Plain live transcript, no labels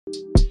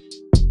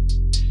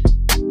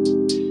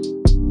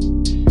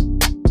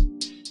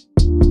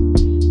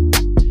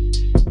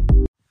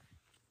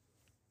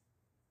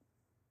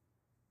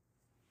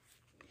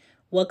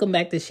Welcome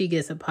back to She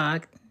Gets a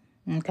Pod.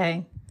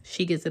 Okay?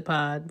 She Gets a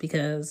Pod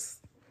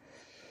because,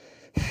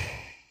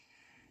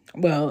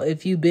 well,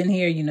 if you've been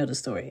here, you know the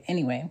story.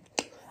 Anyway,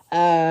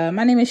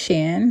 my name is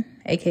Shan,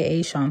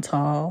 a.k.a.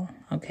 Chantal.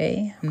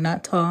 Okay? I'm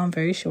not tall. I'm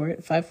very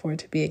short. 5'4"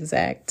 to be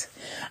exact.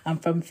 I'm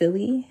from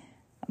Philly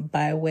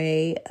by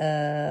way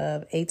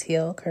of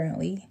ATL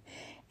currently.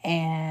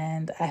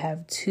 And I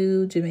have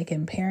 2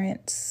 Jamaican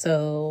parents.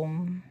 So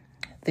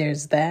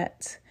there's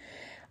that.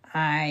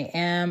 I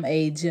am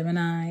a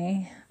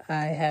Gemini.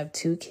 I have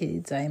 2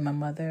 kids. I am a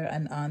mother,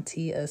 an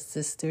auntie, a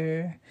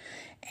sister,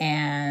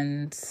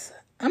 and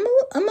I'm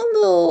a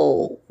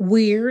little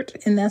weird,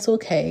 and that's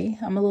okay.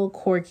 I'm a little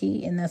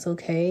quirky, and that's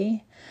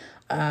okay.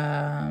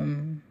 I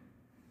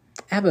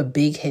have a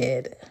big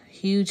head,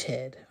 huge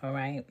head. All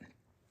right.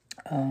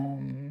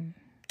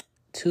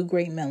 2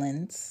 great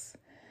melons,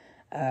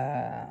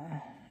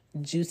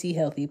 juicy,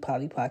 healthy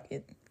Polly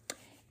Pocket.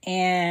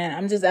 And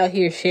I'm just out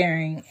here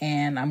sharing,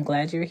 and I'm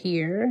glad you're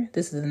here.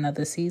 This is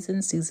another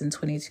season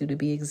 22 to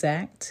be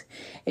exact.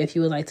 If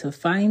you would like to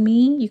find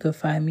me, you can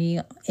find me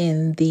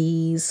in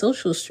the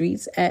social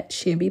streets at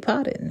Shamby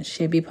Podden.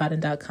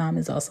 ShambyPodden.com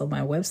is also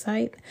my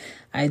website.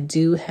 I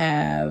do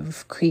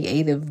have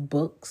creative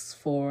books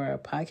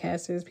for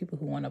podcasters, people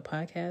who want to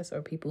podcast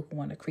or people who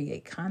want to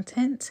create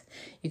content.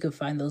 You can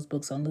find those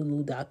books on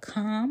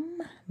Lulu.com,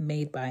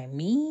 made by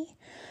me.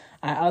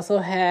 I also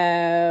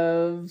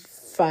have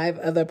 5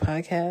 other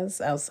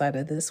podcasts outside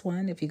of this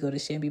one. If you go to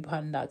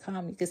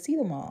ShambyPodden.com, you can see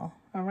them all.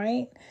 All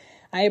right.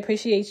 I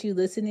appreciate you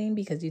listening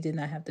because you did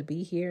not have to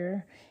be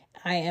here.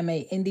 I am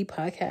an indie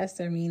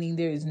podcaster, meaning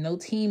there is no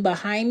team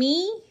behind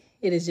me.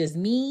 It is just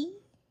me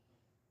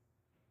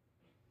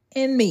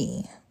and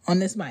me on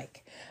this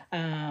mic.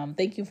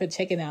 Thank you for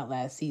checking out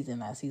last season.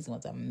 Last season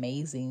was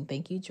amazing.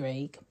 Thank you,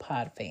 Drake.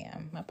 Pod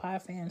fam. My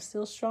pod fam is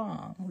still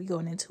strong. We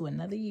going into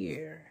another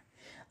year.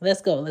 Let's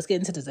go. Let's get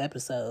into this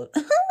episode.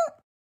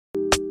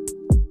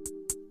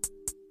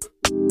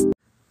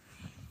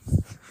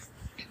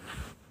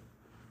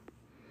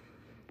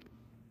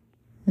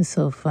 It's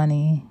so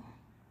funny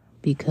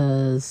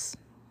because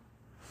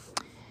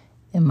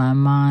in my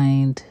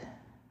mind,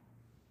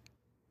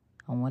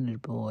 I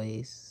wanted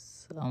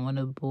boys. So I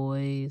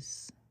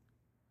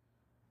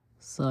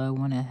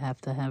want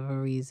to have a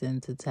reason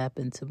to tap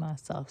into my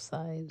soft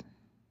side.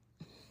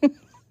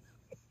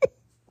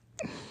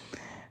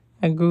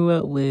 I grew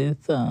up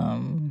with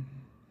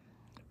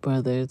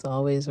brothers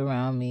always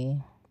around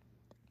me.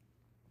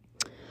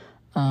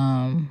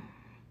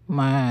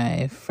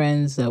 My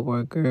friends that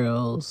were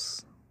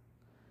girls,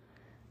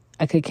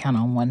 I could count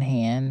on one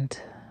hand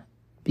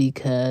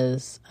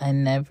because I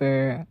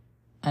never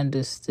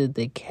understood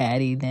the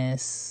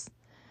cattiness,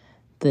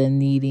 the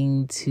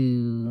needing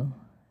to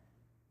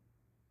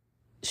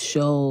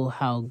show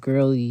how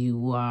girly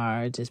you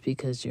are just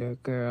because you're a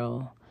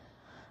girl.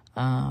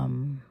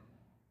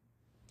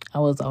 I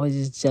was always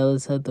just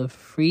jealous of the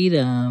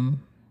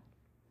freedom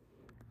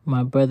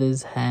my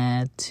brothers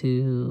had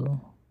to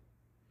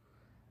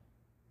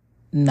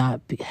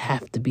not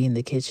have to be in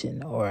the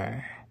kitchen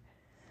or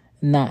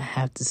not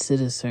have to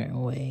sit a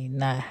certain way,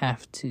 not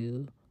have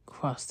to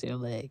cross their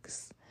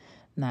legs,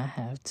 not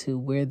have to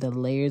wear the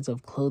layers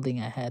of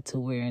clothing I had to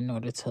wear in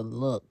order to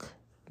look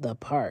the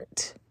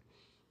part.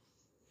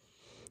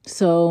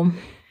 So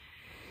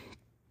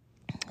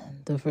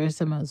the first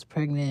time I was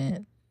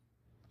pregnant,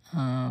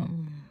 I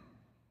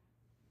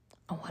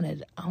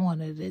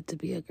wanted it to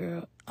be a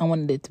girl. I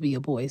wanted it to be a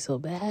boy so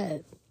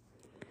bad.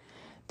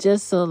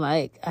 Just so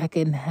like I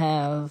can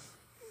have,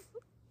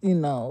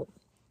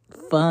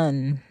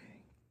 fun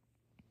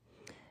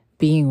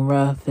being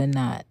rough and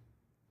not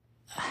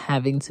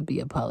having to be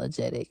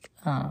apologetic.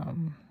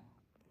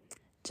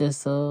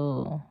 Just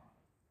so,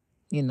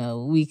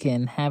 we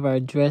can have our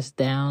dress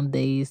down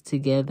days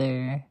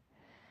together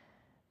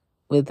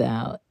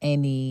without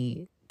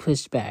any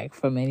pushback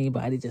from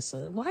anybody. Just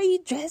why are you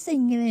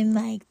dressing them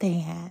like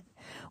that?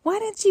 Why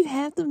didn't you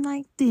have them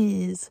like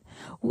this?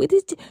 When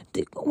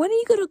are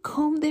you gonna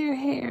comb their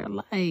hair?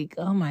 Like,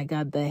 oh my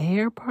God, the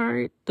hair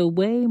part, the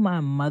way my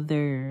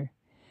mother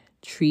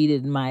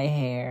treated my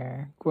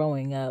hair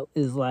growing up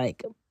is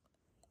like,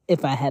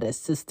 if I had a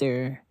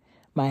sister,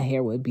 my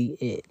hair would be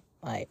it.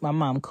 Like, my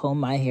mom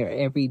combed my hair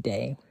every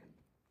day.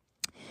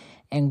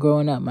 And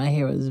growing up, my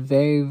hair was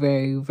very,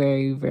 very,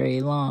 very, very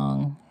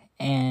long.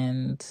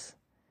 And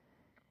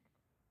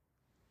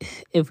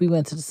if we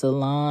went to the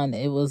salon,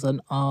 it was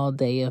an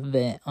all-day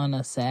event on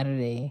a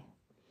Saturday.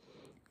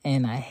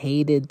 And I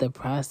hated the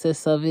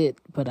process of it,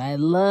 but I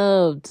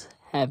loved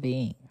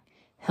having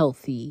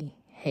healthy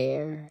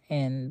hair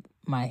and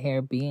my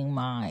hair being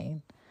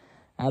mine.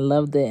 I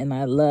loved it, and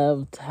I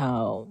loved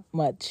how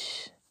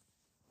much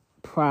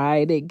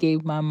pride it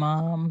gave my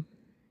mom.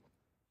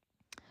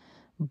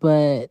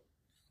 But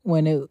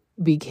when it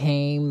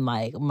became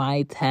like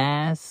my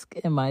task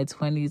in my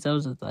 20s, I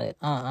was just like,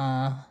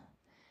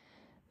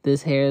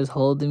 This hair is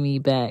holding me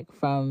back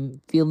from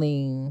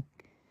feeling.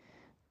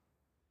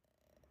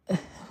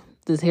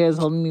 This hair is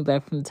holding me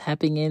back from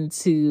tapping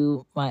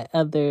into my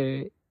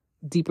other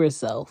deeper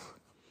self.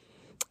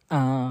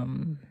 I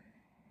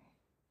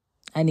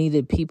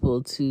needed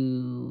people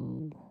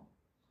to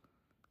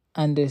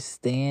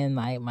understand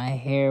like my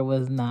hair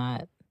was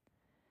not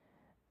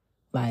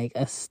like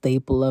a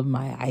staple of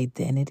my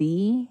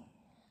identity.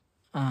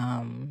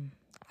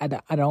 I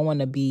don't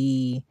want to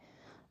be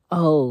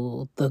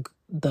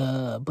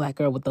the black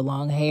girl with the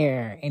long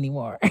hair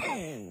anymore.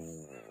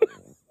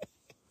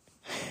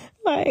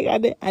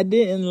 Like I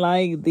didn't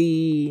like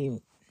the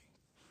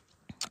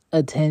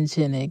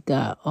attention it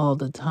got all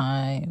the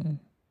time.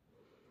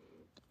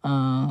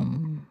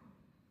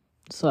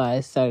 So I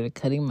started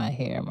cutting my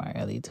hair in my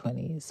early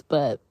 20s.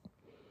 But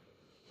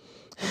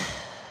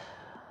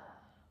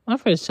my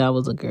first child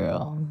was a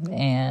girl,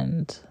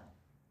 and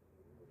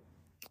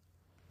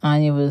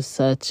Anya was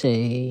such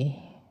a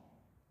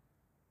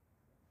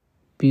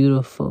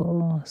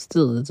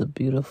still is a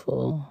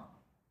beautiful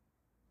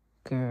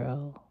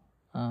girl.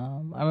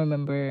 I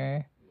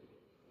remember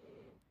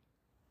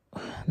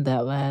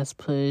that last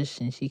push,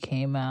 and she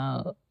came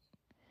out.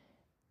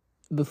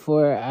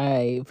 Before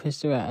I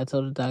pushed her out, I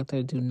told the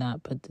doctor, do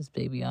not put this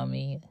baby on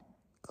me.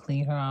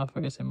 Clean her off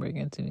first and bring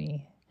her to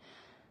me.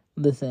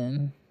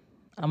 Listen,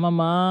 I'm a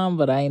mom,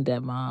 but I ain't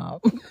that mom.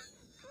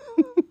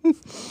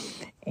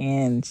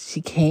 And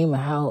she came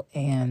out,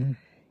 and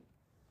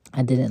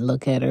I didn't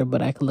look at her,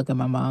 but I could look at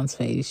my mom's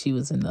face. She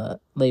was in the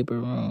labor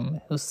room.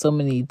 There was so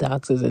many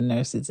doctors and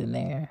nurses in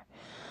there.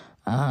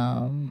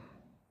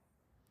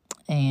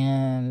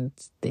 And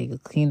they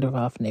cleaned her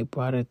off, and they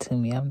brought her to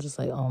me. I'm just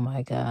like, oh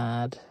my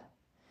God.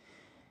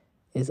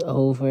 It's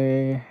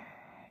over.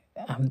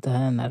 I'm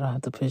done. I don't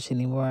have to push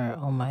anymore.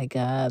 Oh my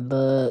God,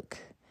 look.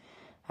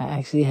 I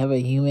actually have a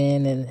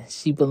human and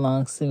she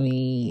belongs to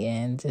me.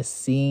 And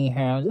just seeing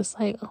her, I'm just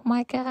like, oh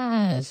my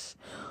gosh,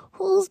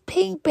 whose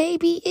pink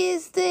baby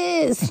is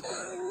this?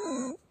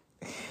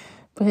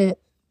 But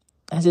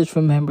I just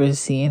remember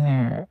seeing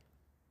her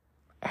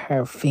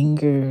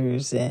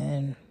fingers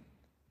and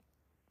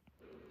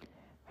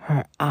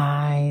her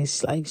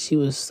eyes. Like she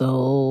was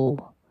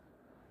so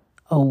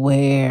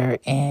aware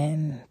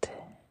and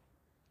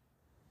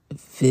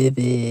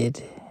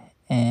vivid,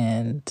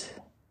 and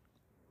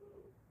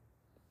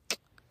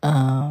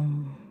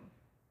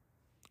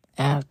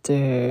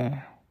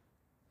after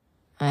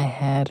I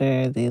had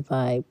her, they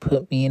like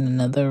put me in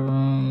another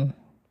room,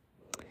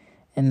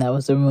 and that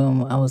was the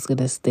room I was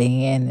gonna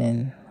stay in,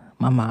 and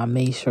my mom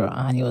made sure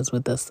Anya was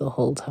with us the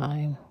whole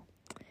time.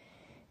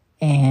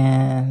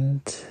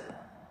 And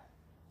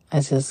I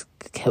just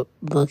kept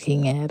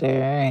looking at her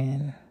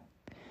and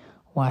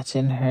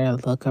watching her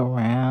look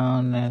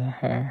around, and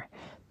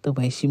the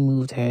way she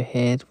moved her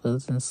head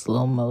was in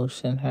slow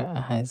motion.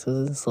 Her eyes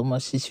was in slow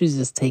motion. She was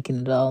just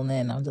taking it all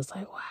in. I'm just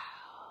like,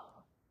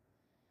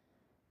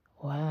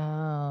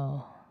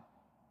 wow.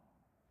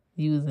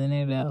 You was in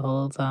there that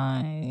whole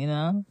time, you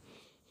know?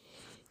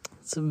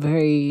 It's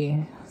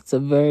a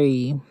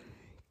very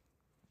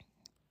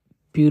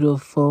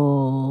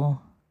beautiful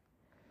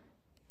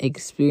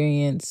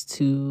experience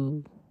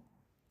to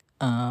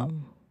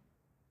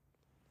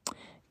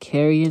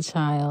carry a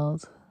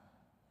child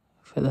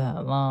for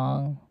that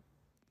long,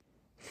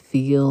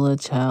 feel a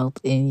child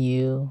in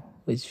you,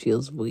 which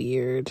feels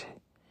weird,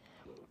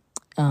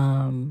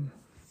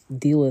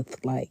 deal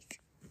with like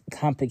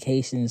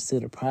complications to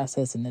the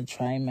process in the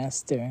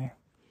trimester,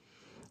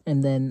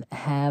 and then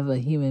have a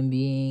human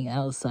being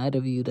outside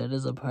of you that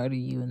is a part of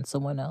you and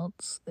someone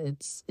else. It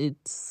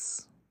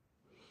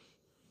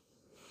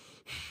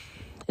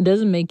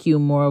doesn't make you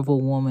more of a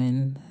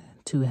woman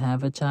to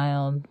have a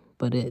child,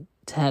 but it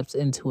taps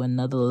into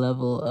another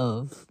level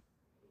of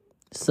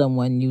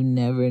someone you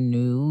never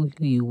knew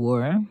you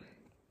were,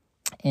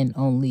 and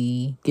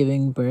only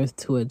giving birth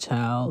to a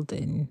child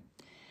and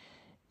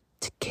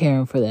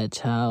caring for that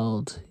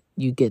child,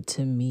 you get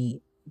to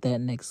meet that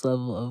next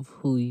level of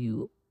who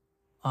you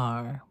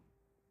are.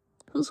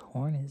 Whose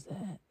horn is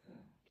that?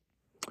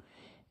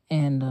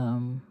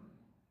 And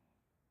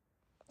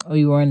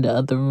we were in the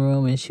other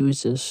room, and she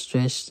was just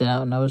stretched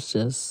out, and I was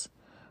just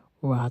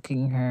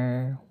rocking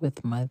her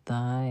with my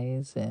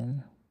thighs,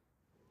 and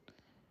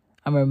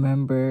I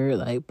remember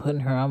like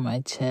putting her on my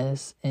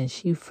chest, and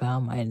she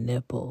found my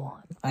nipple.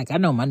 Like, I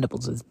know my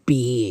nipples is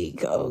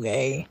big,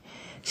 okay?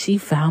 She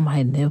found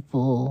my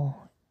nipple,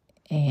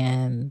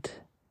 and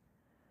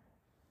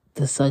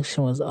the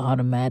suction was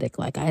automatic.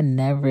 Like, I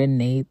never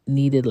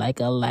needed like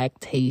a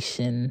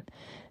lactation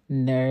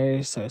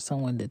nurse or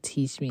someone to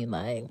teach me.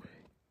 Like,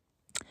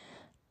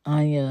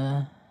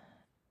 Anya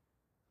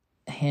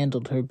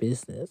handled her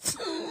business.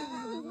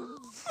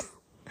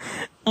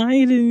 I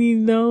didn't need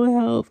no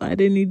help. I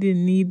didn't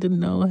even need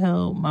no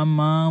help. My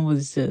mom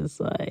was just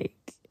like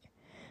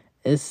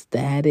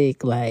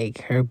ecstatic,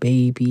 like her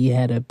baby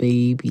had a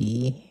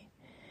baby.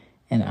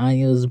 And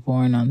Anya was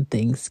born on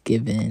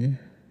Thanksgiving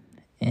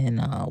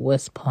in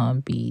West Palm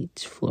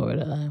Beach,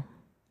 Florida.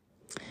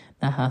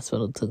 The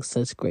hospital took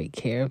such great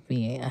care of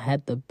me. I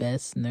had the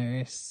best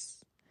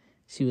nurse.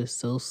 She was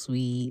so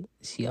sweet.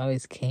 She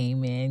always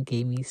came in,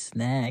 gave me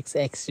snacks,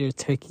 extra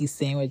turkey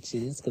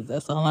sandwiches, because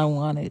that's all I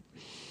wanted.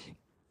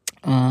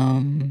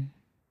 I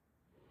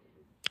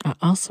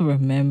also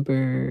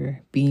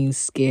remember being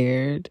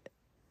scared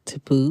to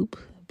poop,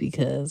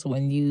 because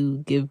when you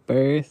give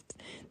birth,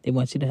 they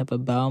want you to have a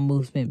bowel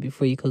movement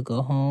before you could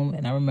go home.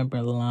 And I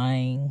remember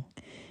lying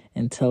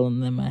and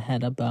telling them I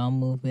had a bowel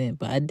movement,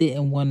 but I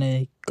didn't want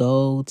to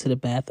go to the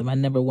bathroom. I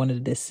never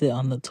wanted to sit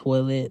on the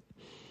toilet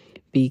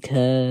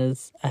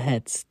because I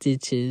had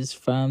stitches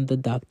from the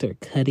doctor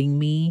cutting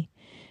me,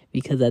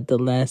 because at the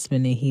last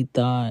minute he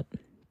thought,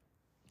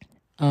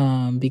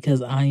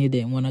 because Anya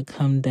didn't want to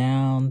come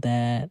down,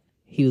 that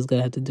he was going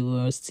to have to do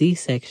a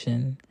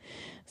C-section.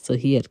 So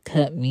he had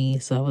cut me.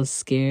 So I was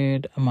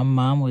scared. My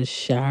mom was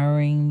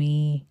showering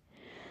me.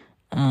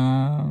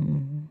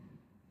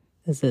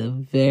 It's a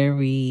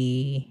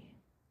very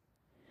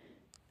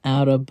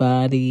out of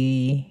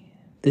body,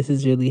 this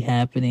is really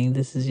happening,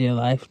 this is your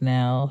life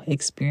now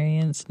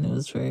experience. And it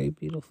was very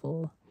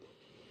beautiful.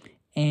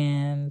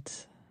 And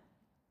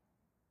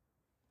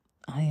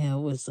Aya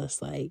was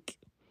just like,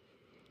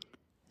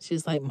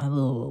 she's like my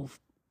little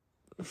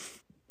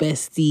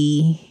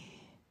bestie,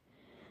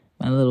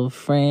 my little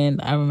friend.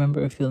 I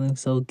remember feeling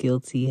so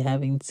guilty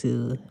having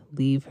to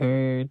leave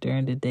her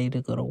during the day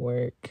to go to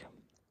work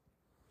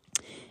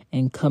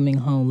and coming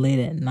home late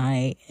at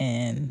night,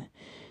 and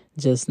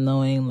just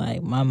knowing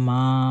like my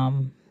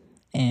mom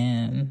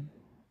and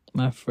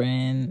my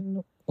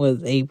friend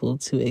was able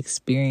to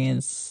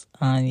experience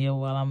Anya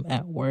while I'm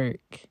at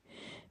work,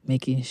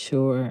 making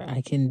sure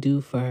I can do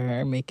for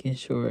her, making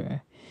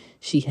sure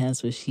she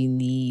has what she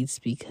needs,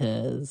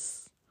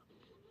 because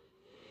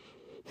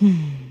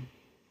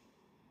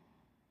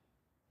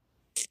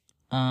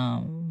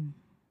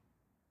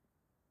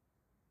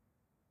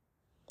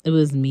it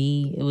was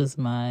me, it was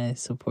my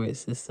support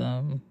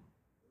system.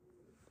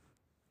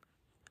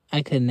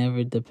 I could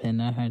never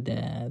depend on her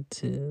dad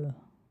to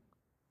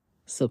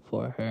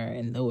support her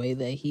in the way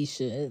that he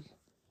should.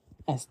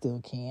 I still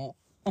can't.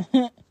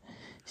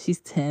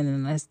 She's 10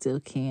 and I still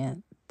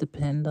can't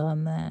depend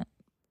on that.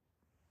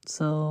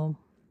 So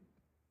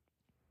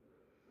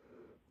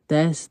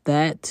that's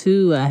that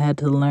too. I had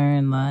to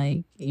learn,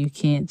 like, you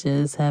can't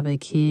just have a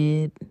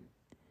kid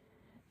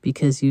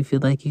because you feel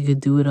like you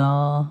could do it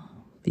all,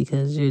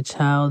 because your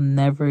child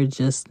never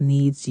just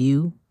needs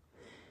you.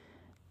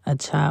 A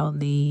child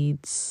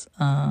needs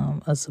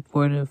a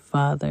supportive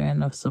father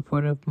and a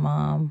supportive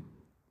mom.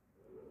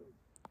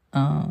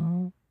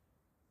 No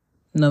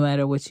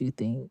matter what you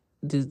think,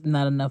 there's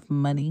not enough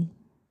money.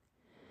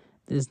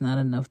 There's not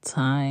enough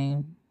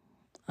time.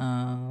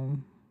 I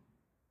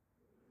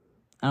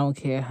don't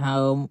care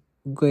how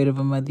great of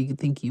a mother you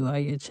think you are.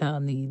 Your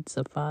child needs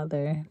a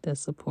father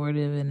that's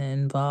supportive and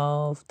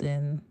involved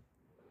and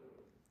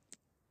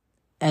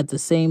at the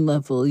same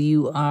level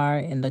you are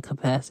in the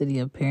capacity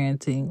of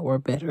parenting or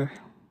better.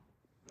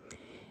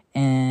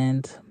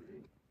 And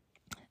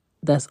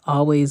that's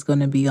always going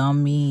to be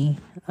on me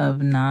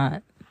of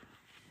not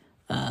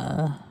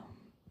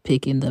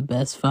picking the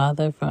best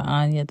father for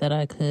Anya that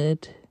I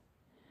could.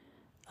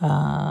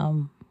 I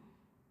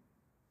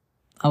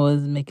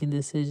was making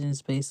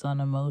decisions based on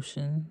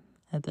emotion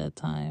at that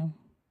time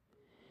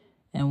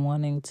and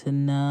wanting to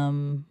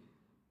numb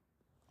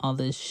all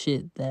this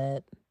shit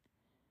that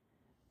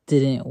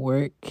didn't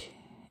work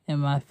in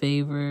my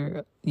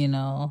favor,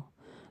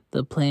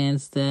 the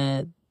plans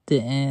that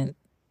didn't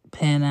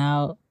pan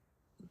out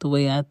the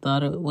way I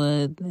thought it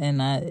would,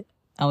 and I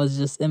was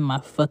just in my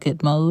fuck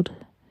it mode.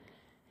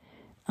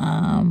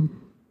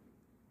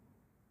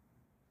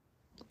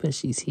 But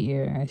she's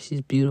here.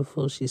 She's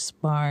beautiful. She's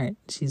smart.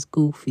 She's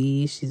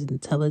goofy. She's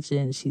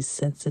intelligent. She's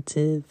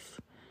sensitive.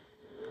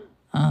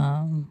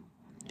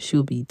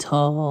 She'll be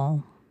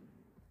tall.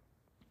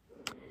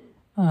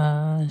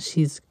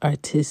 She's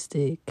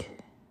artistic.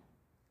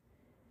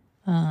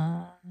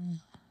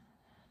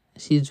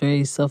 She's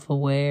very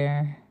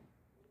self-aware.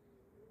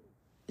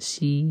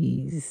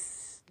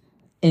 She's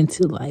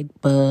into like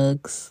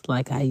bugs,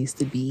 like I used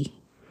to be.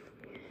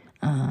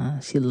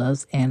 She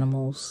loves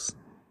animals.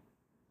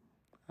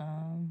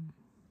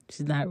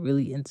 She's not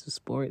really into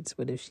sports,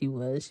 but if she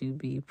was, she'd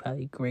be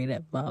probably great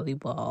at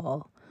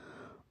volleyball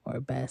or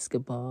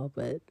basketball.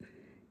 But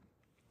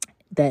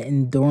that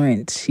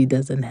endurance, she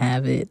doesn't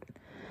have it.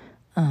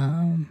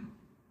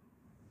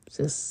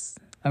 Just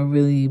a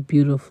really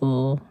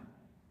beautiful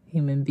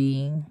human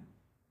being.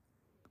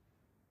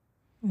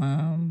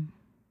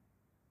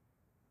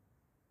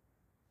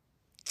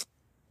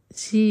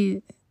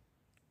 She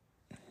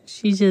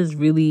just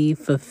really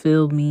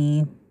fulfilled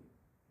me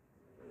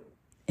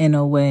in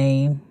a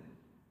way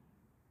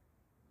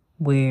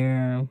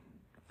where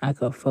I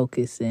could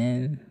focus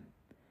in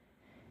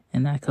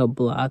and I could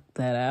block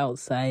that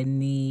outside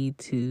need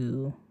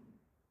to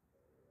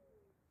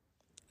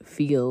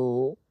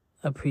feel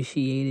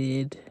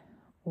appreciated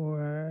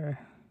or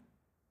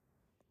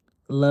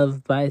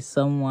loved by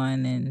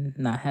someone and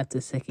not have to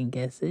second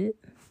guess it.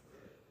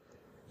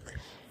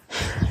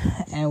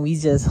 And we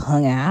just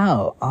hung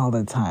out all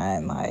the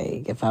time.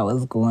 Like, if I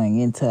was going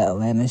into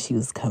Atlanta, she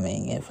was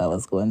coming. If I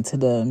was going to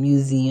the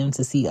museum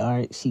to see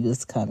art, she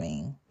was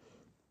coming.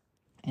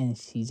 And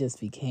she just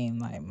became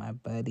like my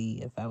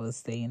buddy. If I was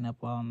staying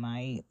up all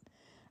night,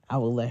 I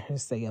would let her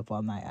stay up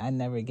all night. I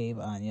never gave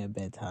Anya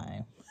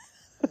bedtime.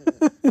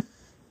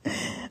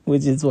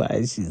 Which is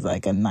why she's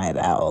like a night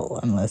owl,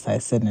 unless I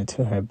send her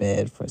to her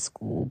bed for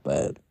school.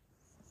 But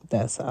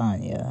that's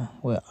Anya.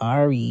 With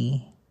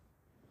Ari,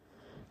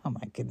 oh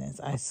my goodness,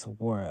 I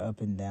swore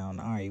up and down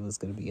Ari was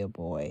going to be a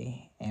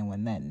boy. And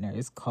when that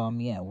nurse called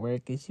me at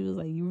work and she was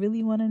like, "You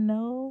really want to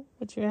know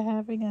what you're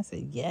having?" I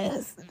said,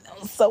 "Yes." And I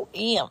was so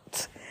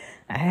amped.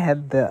 I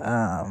had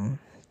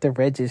the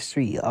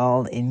registry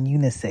all in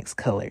unisex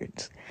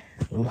colors.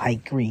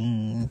 Light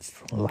greens,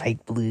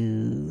 light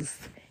blues,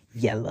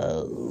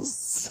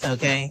 yellows.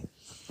 Okay?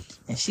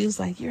 And she was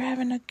like, "You're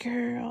having a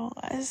girl."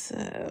 I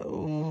said,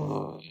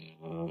 "Oh."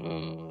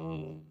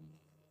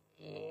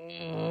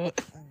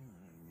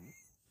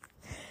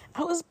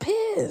 I was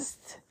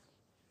pissed.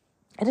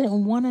 I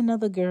didn't want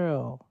another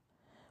girl.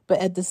 But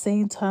at the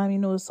same time, you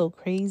know what's so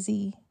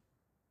crazy?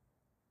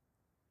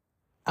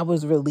 I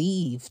was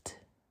relieved.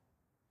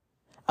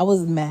 I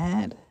was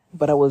mad,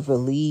 but I was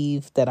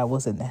relieved that I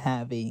wasn't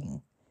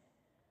having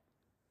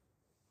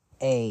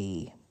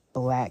a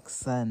black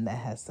son that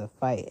has to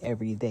fight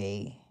every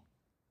day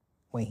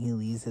when he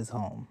leaves his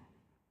home.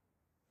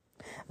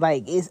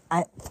 Like,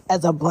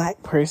 as a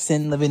black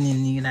person living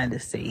in the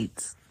United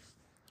States,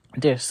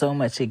 there's so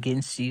much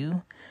against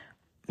you,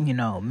 you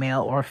know,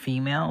 male or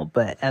female,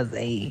 but as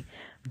a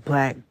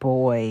black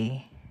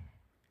boy,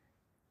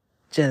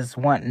 just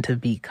wanting to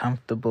be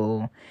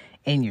comfortable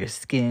in your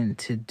skin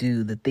to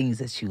do the things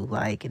that you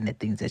like and the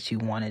things that you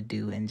want to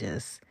do and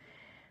just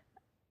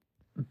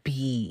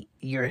be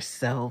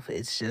yourself.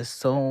 It's just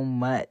so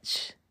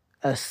much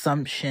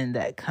assumption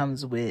that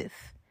comes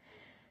with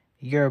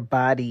your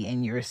body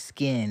and your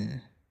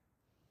skin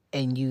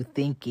and you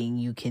thinking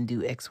you can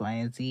do X, Y,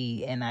 and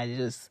Z. And I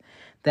just,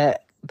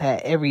 that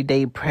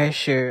everyday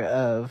pressure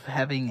of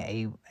having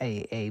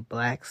a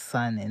black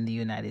son in the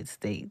United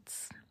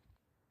States,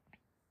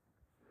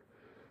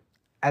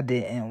 I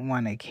didn't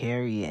want to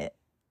carry it.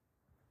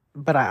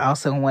 But I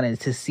also wanted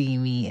to see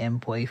me in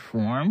boy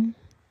form.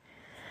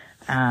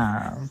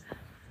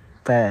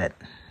 But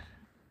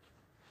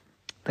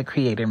the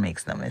creator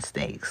makes no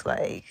mistakes.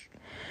 Like,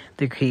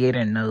 the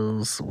creator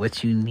knows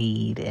what you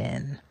need,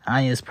 and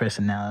Anya's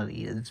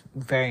personality is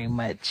very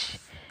much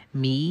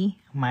me,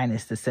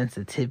 minus the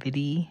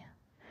sensitivity,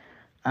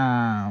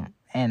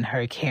 and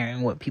her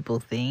caring what people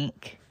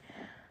think.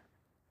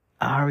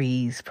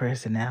 Ari's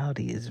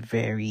personality is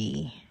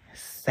very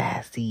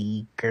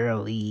sassy,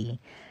 girly,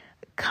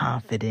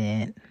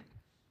 confident.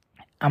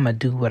 I'ma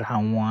do what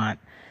I want.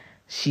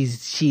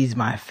 She's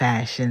my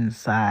fashion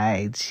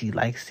side. She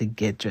likes to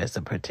get dressed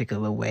a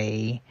particular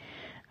way.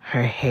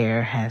 Her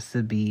hair has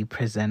to be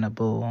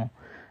presentable.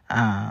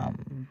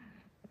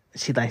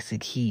 She likes to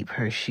keep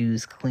her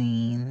shoes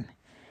clean.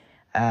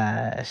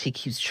 She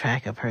keeps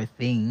track of her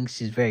things.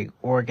 She's very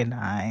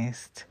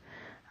organized.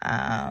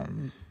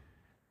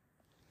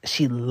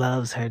 She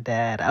loves her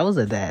dad. I was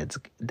a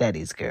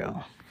daddy's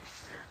girl.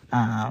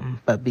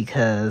 But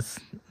because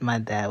my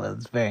dad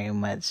was very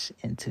much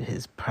into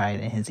his pride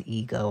and his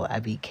ego, I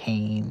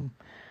became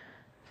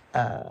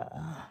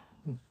a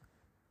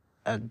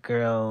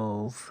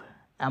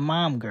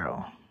mom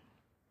girl.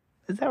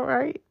 Is that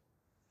right?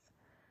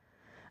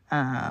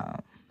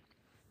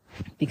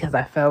 Because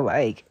I felt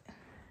like,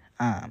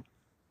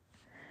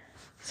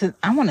 since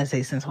I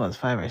was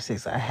 5 or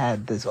 6, I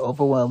had this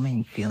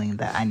overwhelming feeling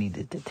that I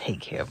needed to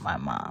take care of my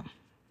mom.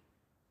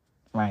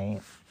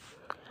 Right?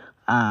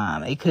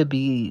 It could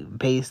be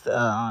based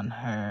on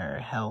her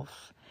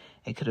health.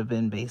 It could have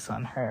been based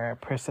on her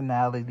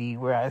personality,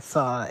 where I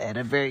saw at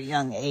a very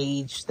young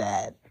age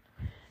that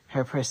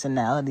her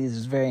personality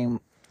is very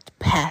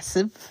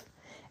passive,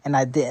 and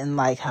I didn't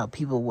like how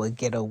people would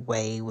get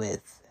away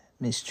with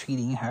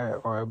mistreating her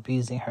or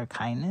abusing her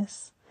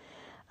kindness.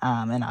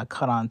 And I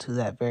caught on to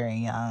that very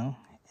young.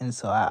 And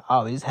so I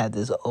always had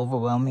this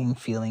overwhelming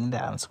feeling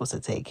that I'm supposed to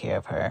take care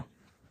of her.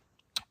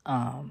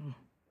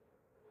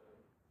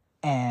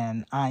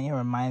 And Anya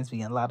reminds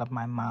me a lot of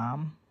my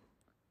mom.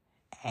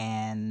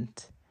 And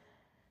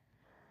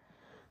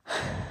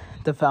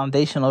the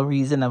foundational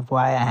reason of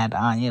why I had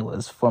Anya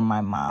was for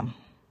my mom.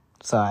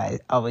 So I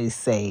always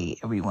say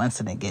every once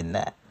and again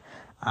that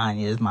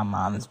Anya is my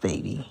mom's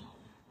baby,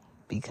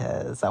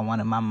 because I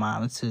wanted my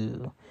mom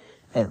to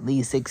at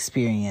least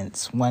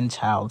experience one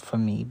child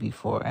from me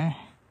before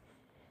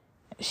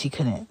she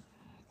couldn't,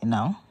 you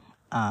know.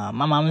 My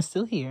mom is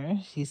still here.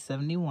 She's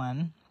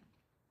 71.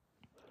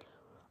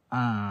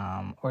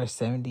 Or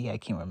 70, I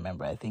can't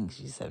remember. I think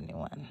she's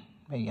 71.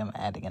 Maybe I'm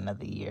adding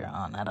another year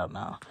on, I don't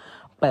know.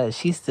 But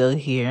she's still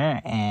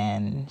here,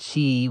 and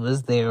she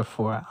was there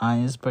for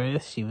Anya's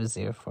birth. She was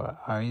there for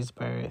Ari's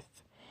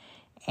birth.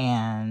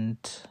 And,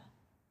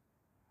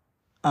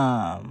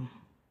 yeah,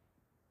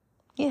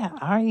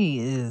 Ari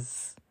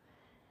is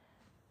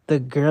the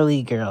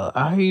girly girl.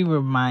 Ari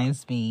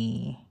reminds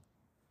me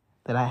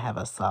that I have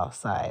a soft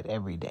side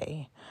every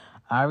day.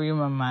 Ari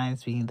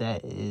reminds me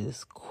that it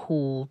is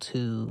cool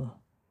to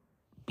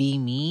be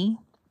me,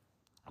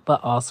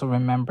 but also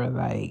remember,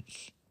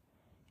 like,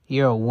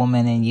 you're a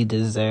woman and you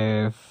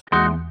deserve.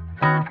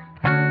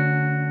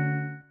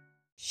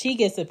 She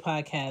Gets It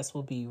podcast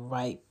will be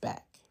right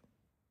back.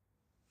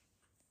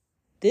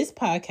 This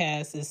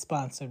podcast is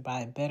sponsored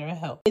by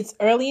BetterHelp. It's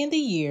early in the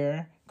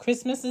year.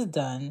 Christmas is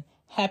done.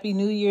 Happy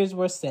New Year's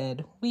were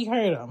said. We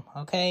heard them,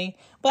 okay?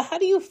 But how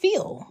do you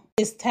feel?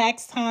 It's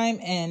tax time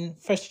and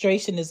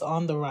frustration is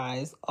on the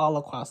rise all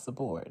across the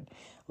board.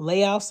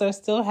 Layoffs are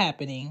still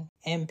happening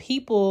and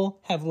people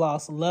have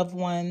lost loved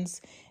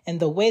ones. And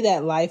the way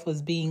that life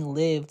was being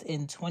lived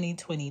in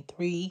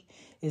 2023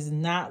 is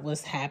not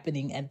what's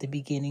happening at the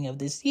beginning of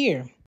this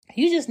year.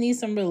 You just need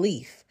some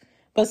relief.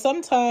 But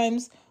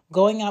sometimes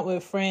going out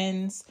with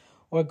friends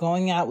or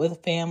going out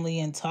with family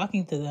and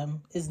talking to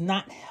them is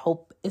not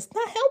help. It's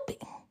not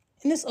helping.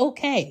 And it's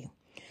okay.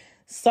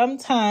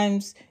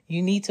 Sometimes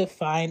you need to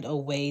find a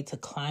way to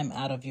climb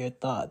out of your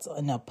thoughts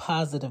in a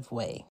positive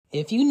way.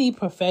 If you need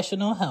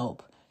professional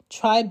help,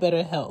 try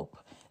BetterHelp.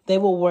 They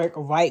will work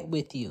right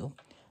with you.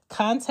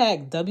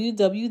 Contact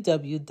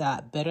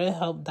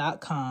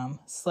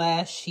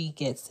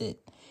www.betterhelp.com/shegetsit.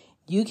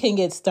 You can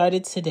get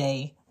started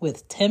today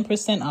with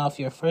 10% off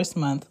your first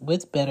month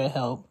with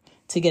BetterHelp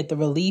to get the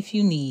relief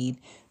you need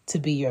to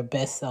be your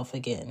best self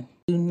again.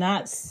 Do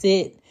not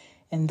sit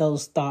in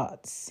those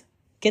thoughts.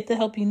 Get the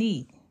help you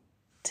need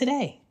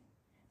today.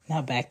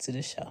 Now back to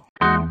the show.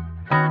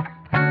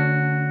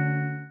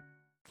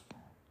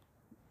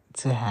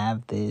 To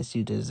have this,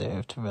 you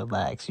deserve to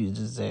relax. You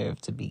deserve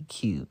to be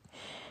cute.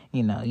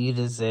 You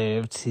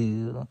deserve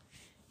to,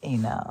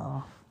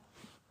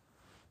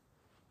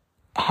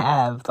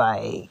 have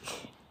like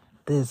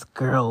this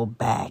girl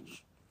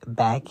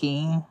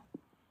backing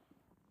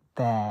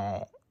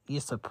that you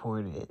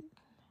supported.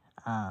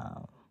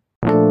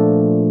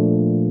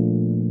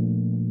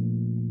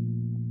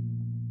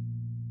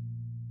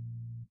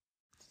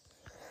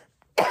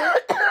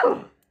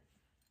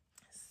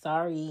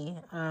 Sorry.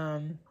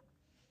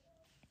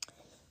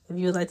 If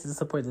you would like to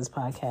support this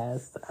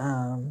podcast,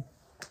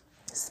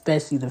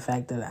 especially the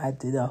fact that I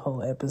did a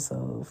whole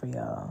episode for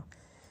y'all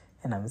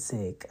and I'm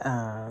sick,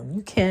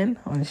 you can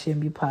on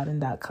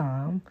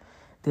shimbypotting.com.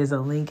 There's a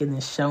link in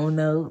the show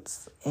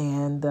notes,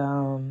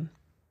 and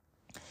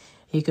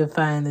you can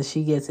find the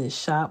She Gets It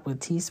shop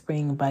with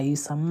Teespring. Buy you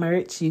some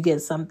merch. You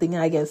get something,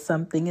 I get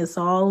something. It's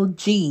all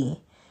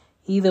G.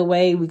 Either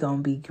way, we're going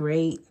to be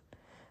great.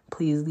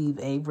 Please leave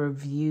a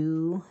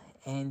review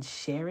and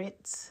share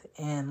it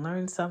and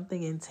learn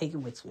something and take it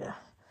with you.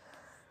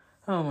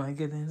 Oh my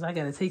goodness, I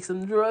gotta take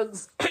some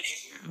drugs.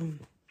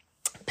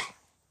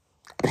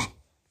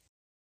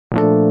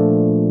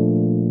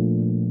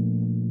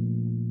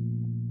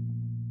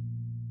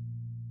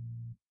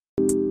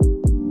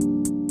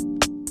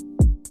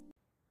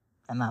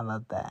 And I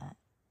love that.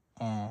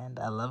 And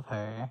I love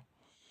her.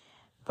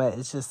 But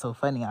it's just so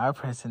funny. Our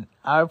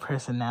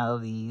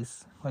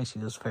personalities when she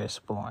was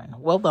first born.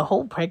 Well, the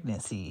whole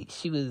pregnancy,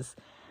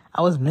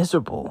 I was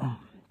miserable.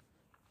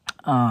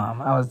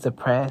 I was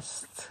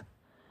depressed.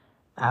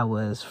 I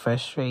was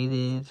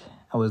frustrated.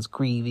 I was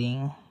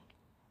grieving.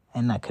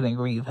 And I couldn't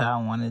grieve how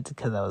I wanted to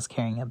because I was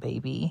carrying a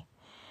baby.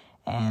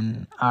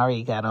 And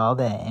Ari got all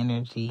that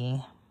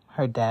energy.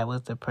 Her dad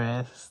was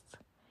depressed.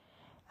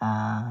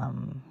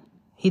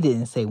 He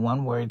didn't say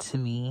one word to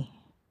me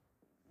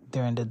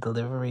during the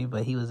delivery,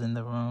 but he was in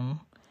the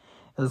room.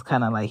 It was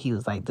kind of like he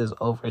was like this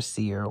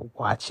overseer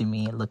watching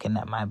me and looking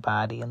at my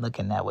body and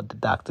looking at what the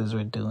doctors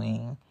were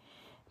doing.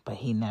 But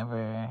he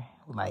never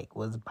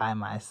was by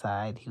my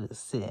side. He was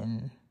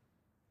sitting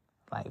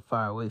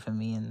far away from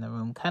me in the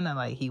room, kind of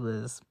like he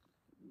was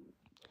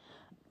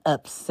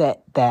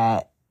upset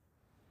that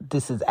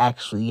this is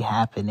actually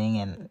happening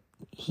and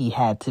he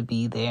had to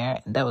be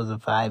there. And that was a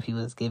vibe he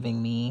was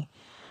giving me.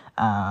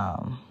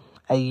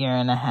 A year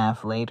and a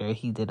half later,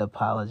 he did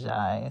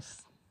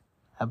apologize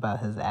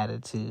about his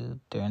attitude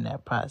during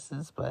that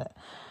process. But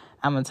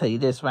I'm going to tell you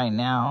this right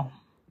now.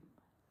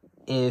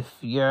 If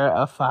you're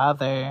a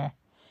father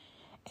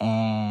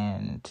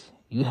and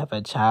you have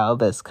a child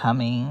that's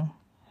coming,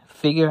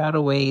 figure out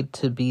a way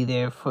to be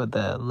there for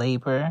the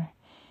labor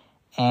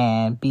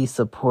and be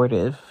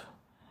supportive,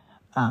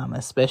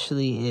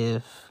 especially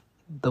if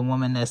the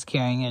woman that's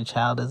carrying your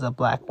child is a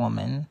Black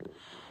woman,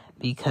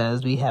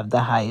 because we have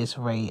the highest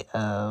rate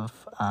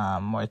of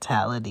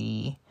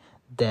mortality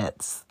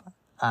deaths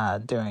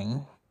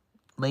during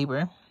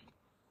labor.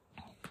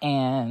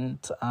 And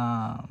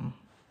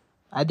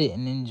I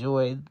didn't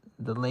enjoy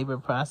the labor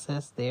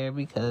process there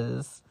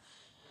because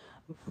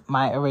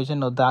my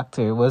original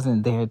doctor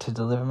wasn't there to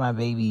deliver my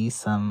baby.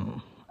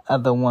 Some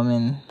other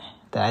woman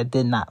that I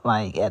did not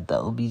like at the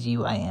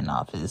OBGYN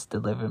office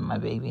delivered my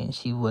baby, and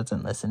she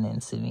wasn't listening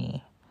to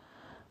me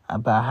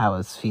about how I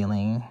was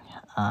feeling.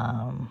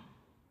 But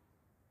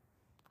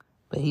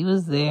he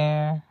was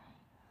there,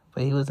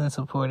 but he wasn't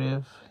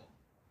supportive.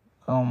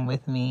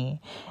 with me.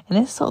 And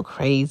it's so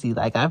crazy.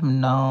 Like, I've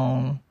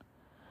known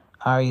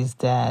Ari's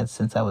dad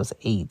since I was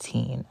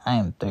 18. I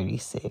am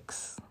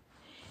 36.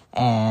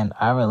 And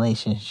our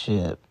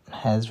relationship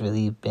has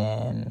really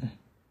been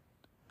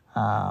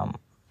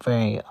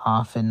very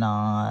off and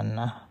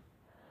on.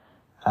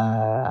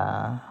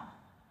 And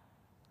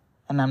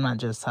I'm not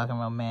just talking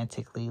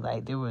romantically.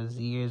 Like, there was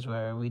years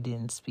where we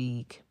didn't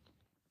speak.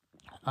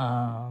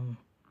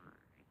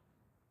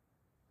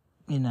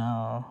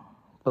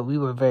 But we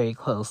were very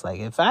close. Like,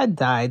 if I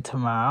died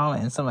tomorrow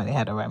and somebody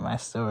had to write my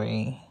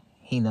story,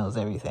 he knows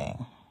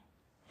everything.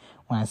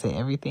 When I say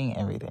everything,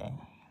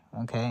 everything.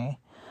 Okay?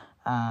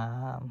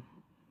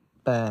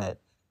 But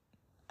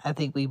I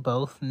think we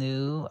both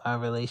knew our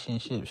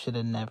relationship should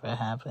have never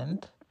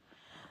happened.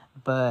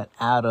 But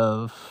out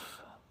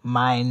of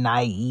my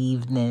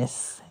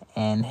naiveness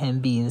and him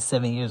being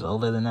 7 years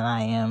older than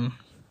I am,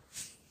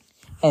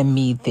 and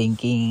me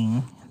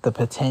thinking the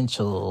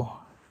potential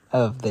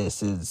of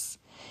this is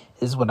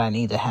what I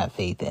need to have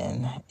faith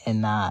in,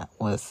 and not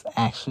what's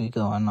actually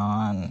going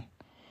on,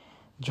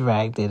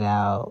 dragged it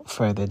out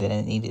further than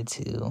it needed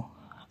to.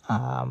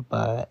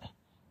 But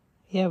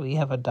yeah, we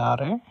have a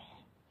daughter.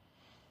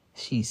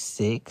 She's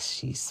 6.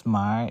 She's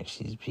smart.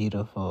 She's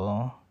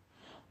beautiful.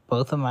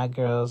 Both of my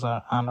girls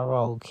are honor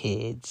roll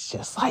kids,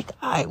 just like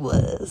I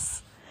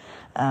was.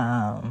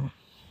 I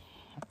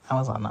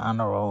was on the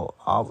honor roll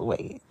all the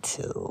way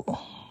to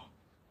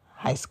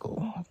high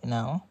school,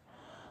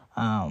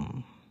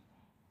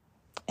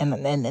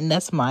 And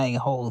that's my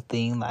whole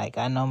thing. Like,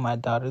 I know my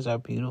daughters are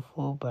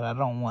beautiful, but I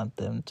don't want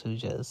them to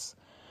just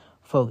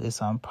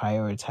focus on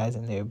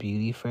prioritizing their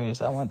beauty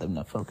first. I want them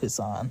to focus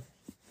on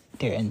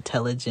their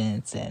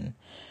intelligence and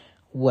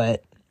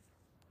what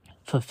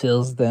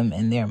fulfills them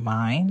in their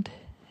mind,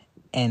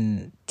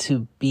 and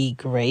to be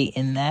great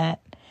in that,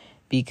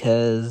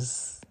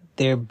 because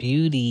their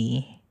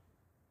beauty,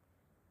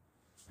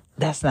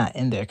 that's not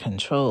in their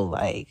control.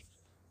 Like,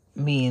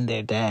 me and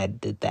their dad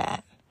did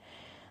that.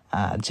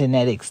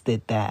 Genetics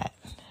did that.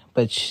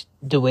 But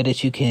the way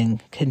that you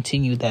can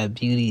continue that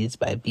beauty is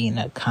by being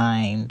a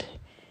kind,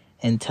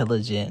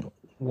 intelligent,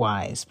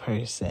 wise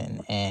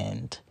person,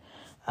 and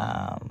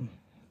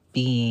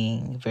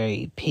being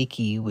very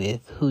picky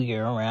with who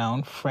you're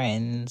around,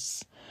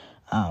 friends,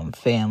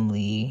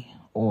 family,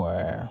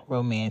 or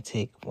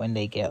romantic when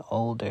they get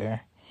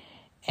older.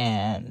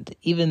 And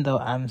even though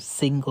I'm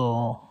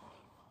single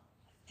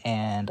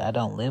and I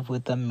don't live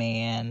with a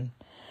man,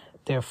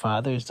 their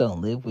fathers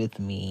don't live with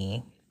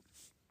me,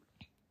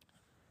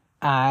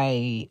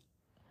 I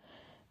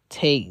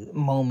take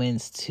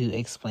moments to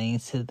explain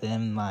to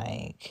them,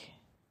 like,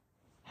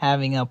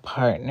 having a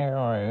partner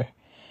or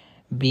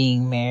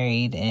being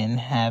married and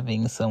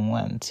having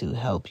someone to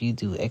help you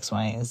do X,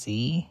 Y, and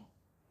Z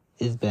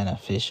is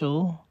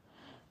beneficial,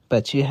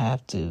 but you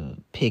have to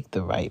pick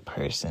the right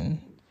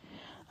person.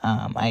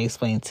 I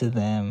explained to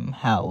them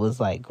how it was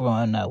like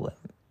growing up with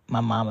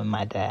my mom and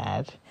my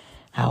dad,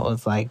 how it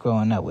was like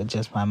growing up with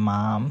just my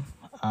mom.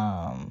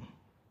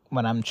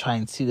 When I'm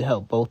trying to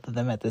help both of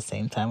them at the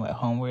same time with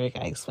homework,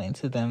 I explained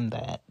to them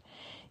that,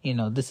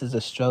 this is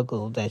a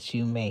struggle that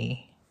you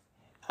may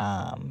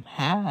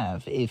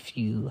have if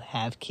you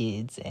have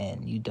kids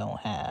and you don't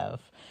have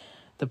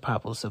the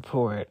proper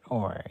support,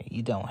 or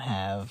you don't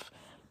have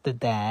the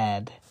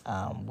dad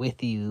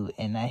with you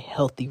in a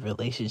healthy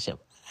relationship.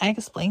 I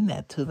explained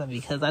that to them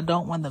because I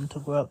don't want them to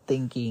grow up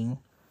thinking,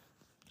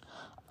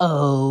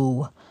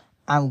 oh,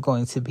 I'm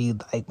going to be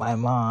like my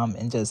mom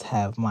and just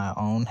have my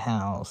own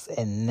house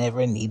and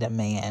never need a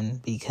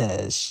man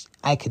because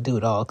I could do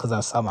it all because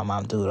I saw my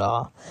mom do it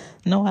all.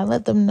 No, I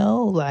let them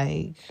know,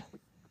 like,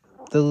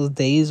 those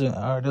days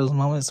or those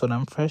moments when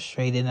I'm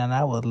frustrated and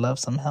I would love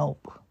some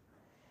help.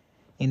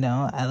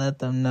 I let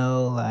them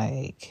know,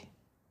 like,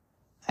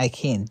 I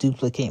can't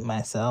duplicate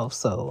myself.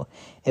 So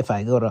if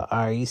I go to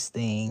Ari's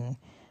thing,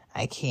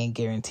 I can't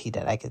guarantee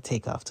that I could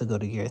take off to go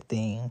to your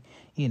thing.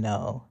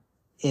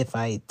 If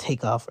I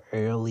take off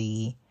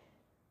early,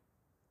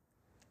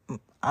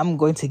 I'm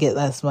going to get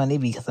less money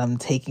because I'm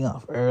taking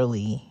off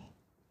early,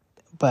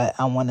 but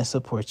I want to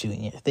support you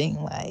in your thing.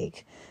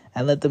 Like,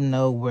 I let them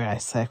know where I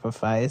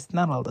sacrifice,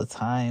 not all the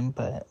time,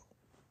 but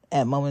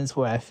at moments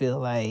where I feel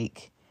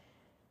like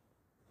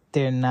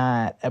they're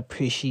not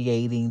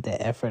appreciating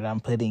the effort I'm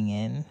putting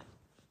in.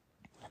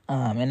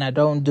 And I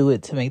don't do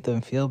it to make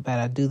them feel bad.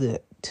 I do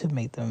it to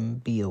make them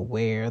be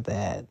aware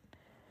that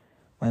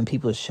when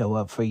people show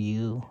up for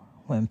you,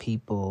 when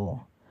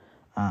people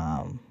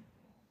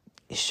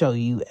show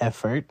you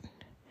effort,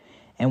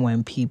 and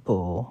when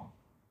people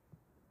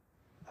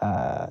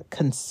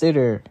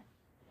consider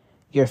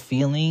your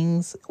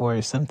feelings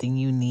or something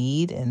you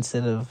need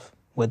instead of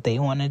what they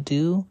want to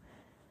do,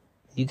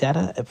 you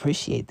gotta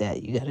appreciate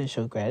that. You gotta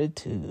show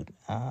gratitude.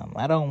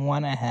 I don't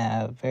want to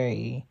have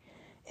very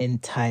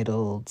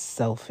entitled,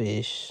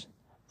 selfish,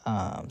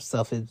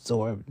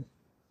 self-absorbed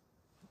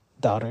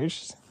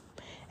daughters.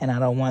 And I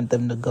don't want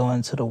them to go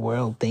into the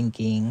world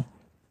thinking,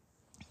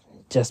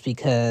 just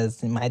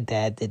because my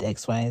dad did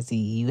X, Y, and Z,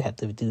 you have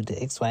to do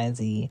the X, Y, and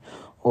Z.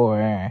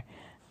 Or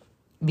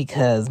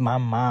because my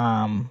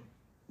mom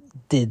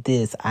did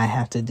this, I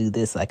have to do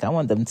this. Like, I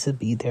want them to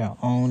be their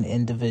own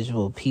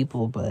individual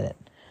people, but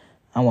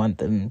I want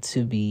them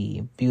to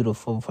be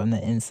beautiful from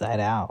the inside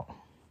out.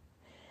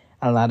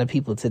 A lot of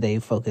people today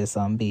focus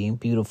on being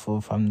beautiful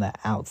from the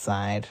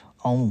outside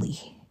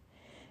only,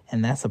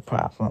 and that's a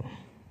problem,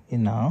 you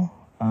know?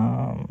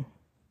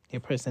 Your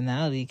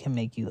personality can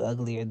make you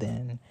uglier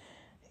than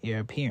your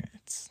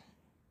appearance.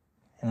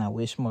 And I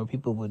wish more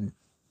people would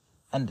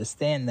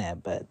understand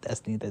that, but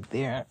that's neither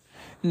there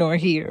nor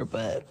here.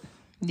 But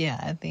yeah,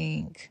 I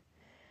think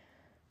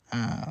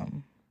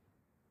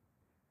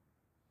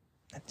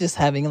just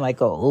having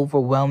like an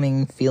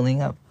overwhelming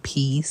feeling of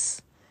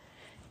peace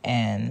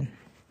and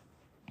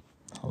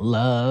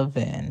love,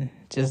 and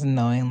just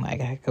knowing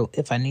like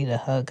if I need a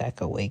hug, I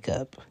could wake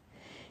up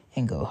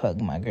and go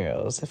hug my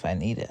girls. If I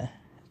need to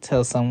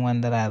tell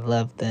someone that I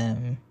love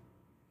them,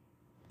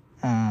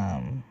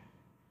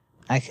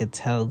 I could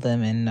tell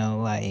them and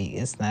know like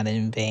it's not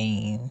in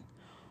vain,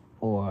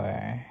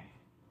 or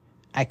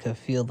I could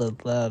feel the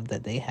love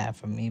that they have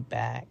for me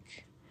back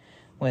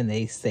when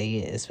they say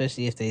it,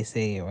 especially if they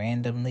say it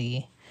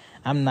randomly.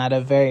 I'm not a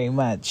very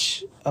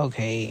much,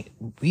 okay,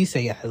 we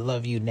say I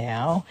love you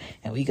now,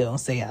 and we gonna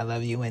say I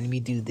love you when we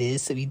do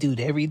this, and we do it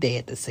every day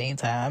at the same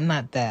time. I'm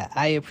not that.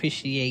 I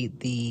appreciate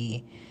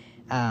the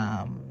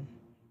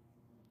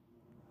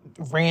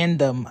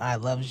random I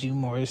love you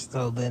more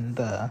so than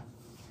the,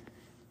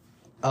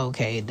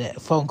 okay, the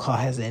phone call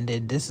has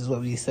ended, this is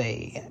what we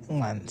say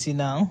once, you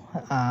know?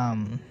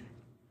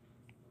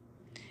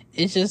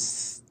 It's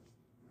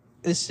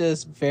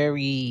just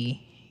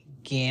very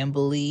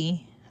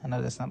gambly. I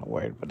know that's not a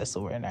word, but it's a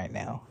word right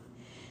now.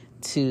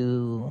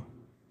 To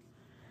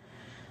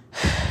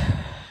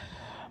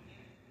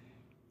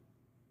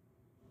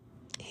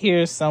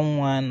hear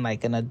someone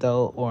like an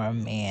adult or a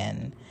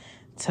man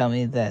tell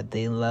me that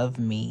they love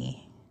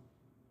me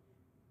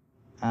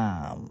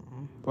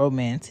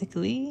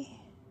romantically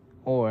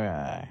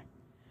or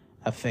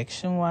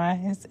affection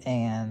wise,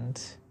 and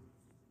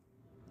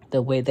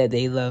the way that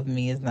they love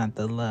me is not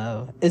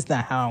it's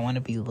not how I want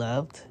to be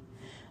loved.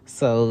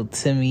 So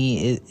to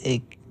me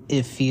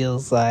it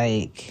feels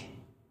like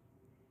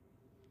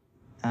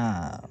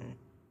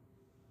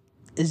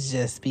it's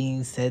just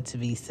being said to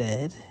be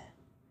said.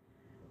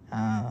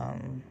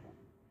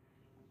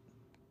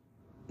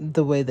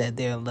 The way that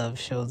their love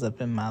shows up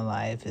in my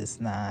life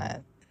is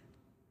not,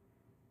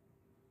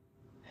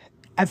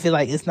 I feel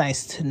like it's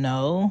nice to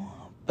know,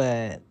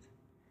 but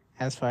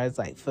as far as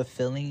like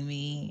fulfilling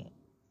me,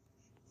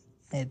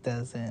 it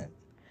doesn't.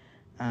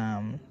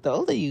 The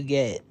older you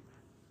get,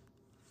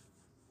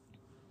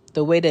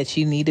 the way that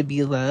you need to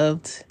be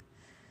loved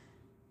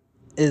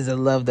is a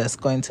love that's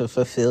going to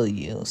fulfill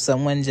you.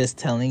 Someone just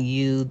telling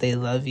you they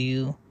love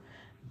you,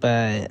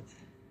 but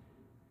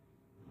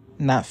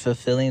not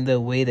fulfilling the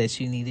way that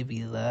you need to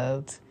be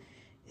loved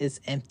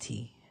is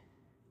empty.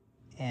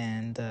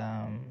 And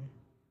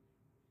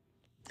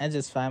I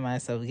just find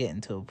myself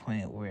getting to a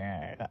point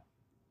where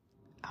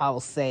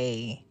I'll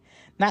say,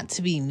 not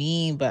to be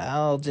mean, but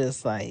I'll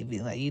just like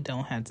be like, you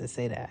don't have to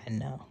say that, I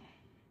know.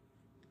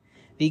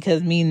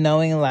 Because me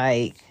knowing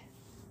like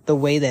the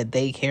way that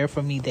they care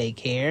for me, they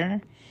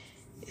care,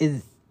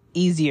 is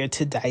easier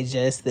to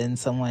digest than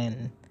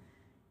someone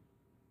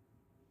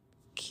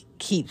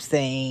keeps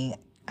saying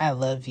I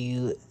love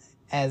you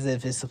as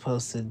if it's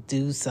supposed to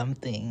do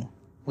something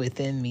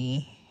within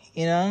me,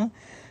 you know?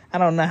 I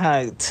don't know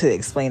how to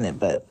explain it,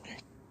 but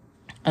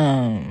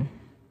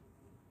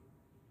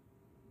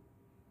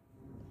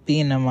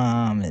being a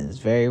mom is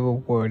very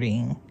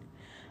rewarding.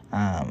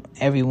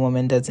 Every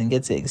woman doesn't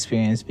get to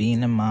experience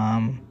being a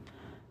mom.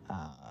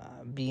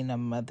 Being a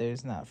mother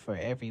is not for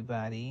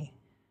everybody.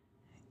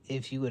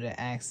 If you would have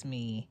asked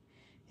me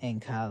in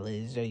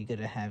college, are you going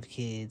to have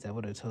kids? I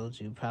would have told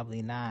you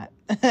probably not.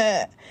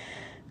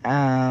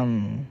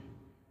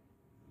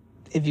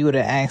 If you would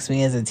have asked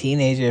me as a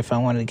teenager if I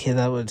wanted kids,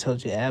 I would have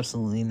told you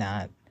absolutely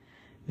not.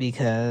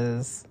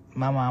 Because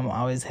my mom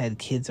always had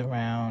kids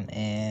around,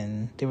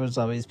 and there was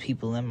always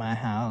people in my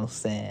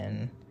house,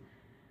 and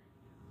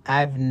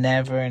I've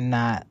never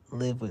not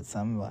lived with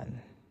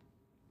someone.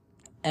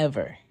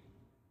 Ever.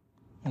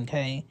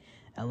 Okay?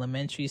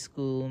 Elementary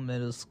school,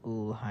 middle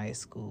school, high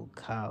school,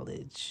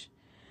 college.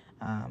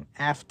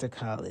 After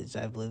college,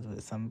 I've lived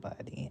with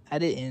somebody. I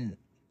can't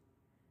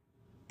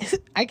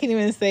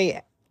even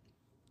say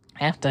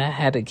after I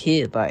had a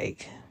kid.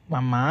 Like, my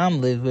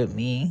mom lived with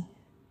me.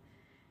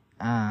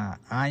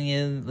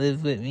 Anya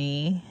lived with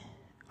me.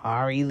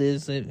 Ari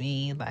lives with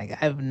me.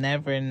 Like, I've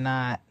never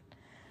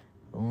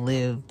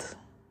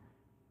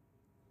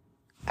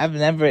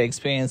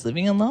experienced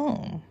living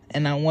alone.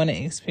 And I want to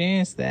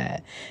experience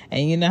that.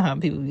 And you know how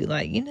people be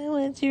like, you know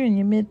what, you're in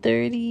your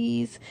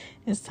mid-30s.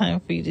 It's time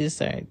for you to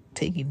start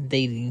taking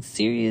dating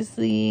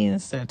seriously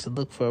and start to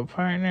look for a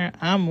partner.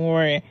 I'm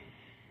more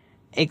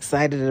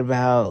excited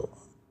about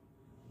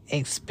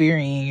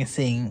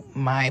experiencing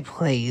my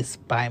place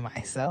by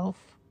myself,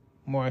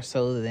 more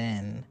so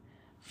than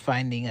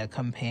finding a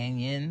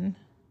companion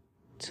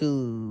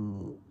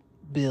to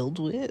build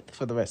with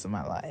for the rest of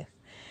my life.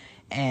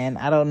 And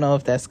I don't know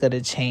if that's going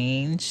to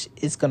change.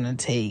 It's going to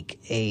take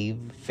a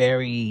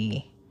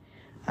very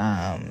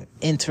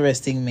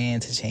interesting man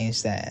to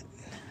change that.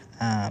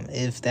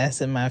 If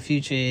that's in my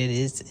future, it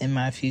is in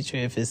my future.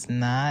 If it's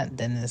not,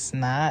 then it's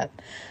not.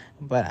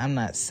 But I'm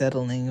not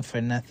settling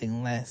for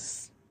nothing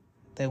less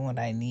than what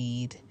I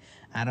need.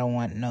 I don't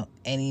want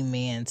any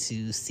man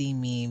to see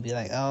me and be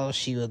like, oh,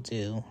 she will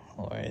do,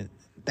 or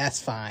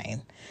that's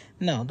fine.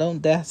 No,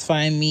 don't that's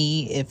fine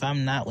me. If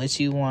I'm not what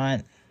you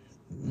want,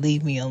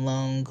 leave me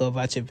alone. Go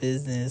about your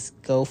business.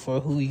 Go for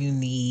who you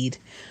need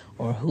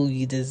or who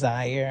you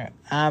desire.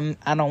 I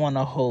don't want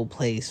to hold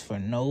place for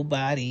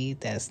nobody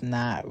that's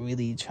not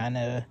really trying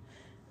to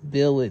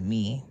build with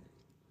me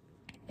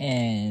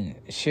and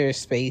share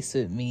space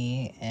with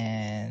me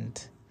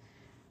and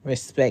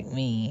respect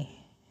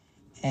me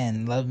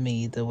and love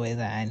me the way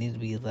that I need to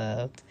be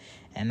loved.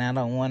 And I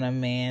don't want a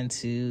man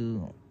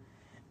to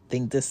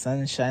think the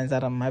sun shines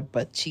out of my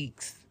butt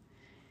cheeks.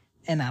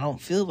 And I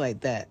don't feel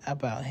like that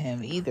about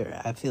him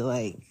either. I feel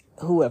like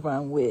whoever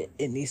I'm with,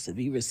 it needs to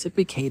be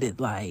reciprocated.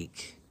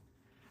 Like,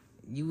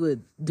 you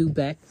would do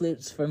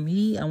backflips for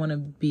me. I want to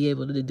be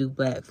able to do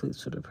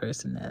backflips for the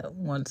person that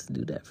wants to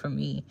do that for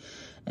me.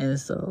 And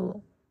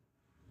so,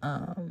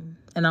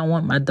 and I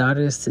want my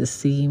daughters to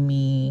see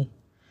me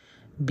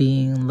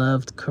being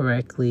loved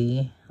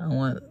correctly. I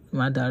want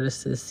my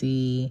daughters to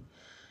see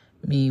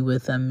me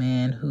with a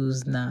man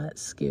who's not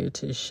scared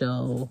to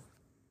show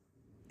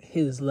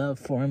his love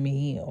for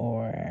me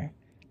or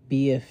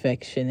be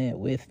affectionate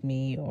with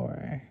me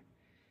or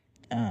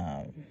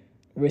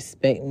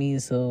respect me,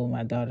 so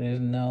my daughters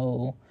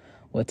know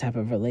what type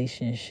of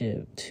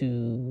relationship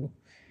to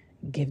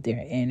give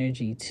their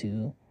energy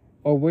to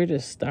or where to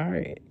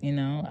start.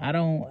 I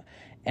don't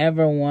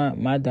ever want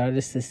my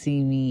daughters to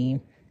see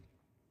me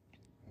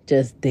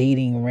just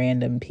dating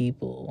random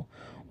people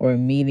or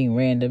meeting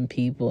random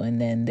people and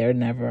then they're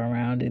never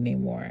around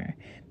anymore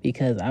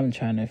because I'm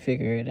trying to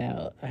figure it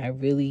out. I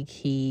really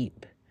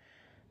keep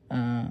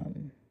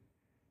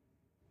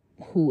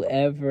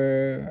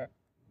whoever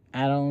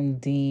I don't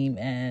deem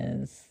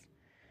as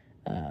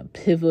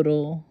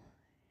pivotal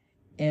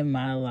in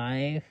my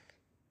life,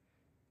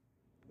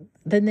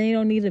 then they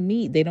don't need to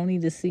meet. They don't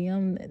need to see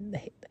him.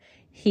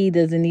 He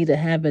doesn't need to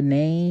have a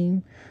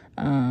name.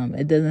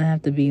 It doesn't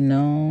have to be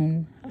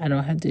known. I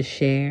don't have to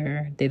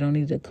share. They don't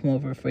need to come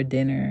over for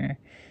dinner.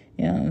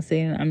 You know what I'm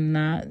saying? I'm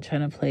not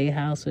trying to play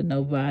house with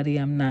nobody.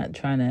 I'm not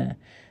trying to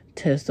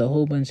test a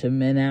whole bunch of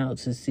men out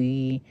to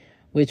see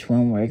which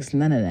one works.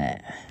 None of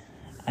that.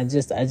 I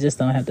just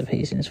don't have the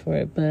patience for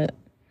it. But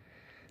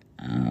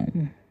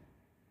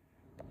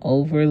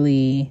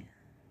overly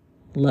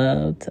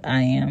loved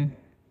I am.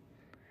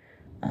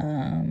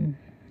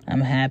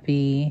 I'm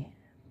happy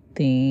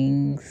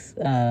things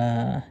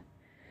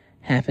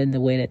happened the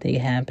way that they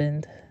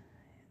happened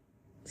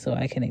so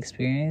I can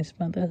experience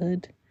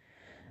motherhood.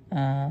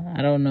 I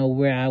don't know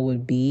where I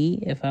would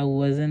be if I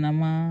wasn't a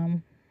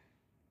mom.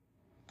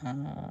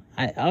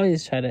 I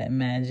always try to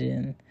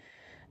imagine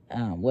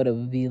what it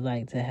would be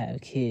like to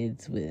have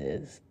kids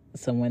with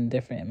someone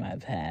different in my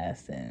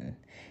past, and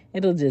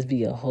it'll just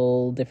be a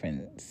whole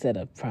different set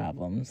of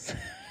problems.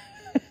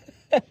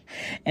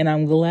 And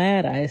I'm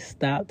glad I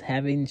stopped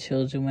having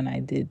children when I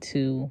did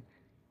too.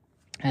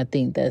 I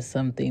think that's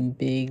something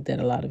big that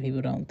a lot of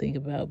people don't think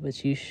about,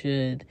 but you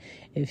should.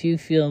 If you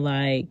feel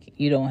like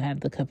you don't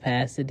have the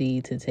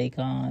capacity to take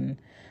on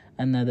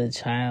another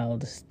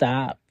child,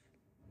 stop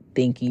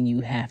thinking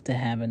you have to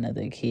have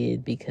another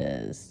kid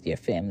because your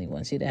family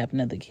wants you to have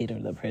another kid or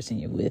the person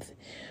you're with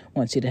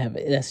wants you to have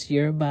it. That's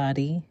your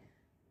body.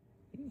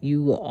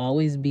 You will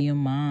always be a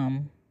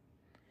mom.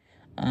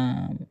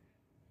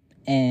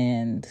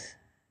 And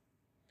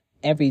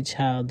every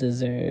child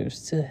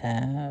deserves to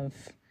have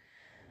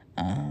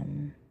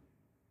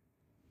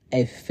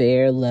a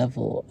fair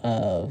level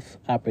of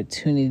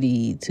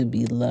opportunity to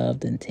be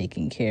loved and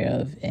taken care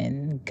of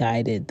and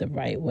guided the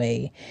right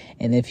way.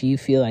 And if you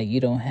feel like you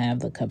don't have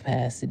the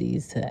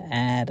capacities to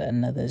add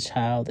another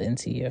child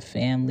into your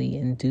family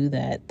and do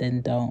that,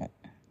 then don't.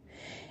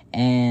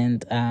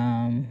 And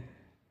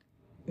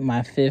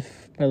my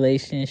fifth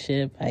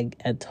relationship, I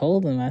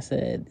told him, I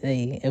said,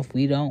 hey, if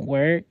we don't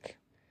work,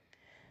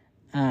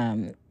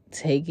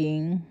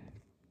 taking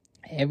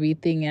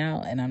everything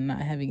out and I'm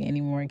not having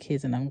any more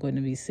kids and I'm going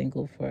to be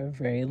single for a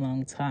very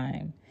long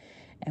time.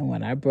 And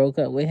when I broke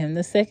up with him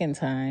the second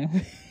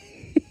time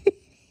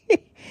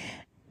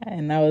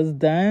and I was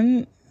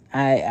done,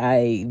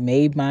 I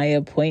made my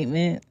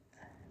appointment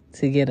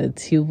to get a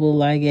tubal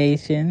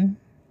ligation.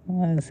 I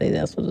want to say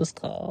that's what it's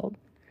called.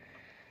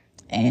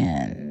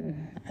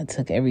 And I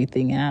took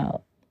everything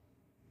out.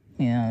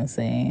 You know what I'm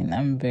saying?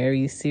 I'm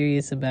very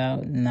serious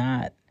about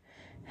not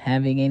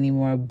having any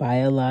more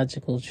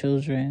biological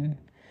children,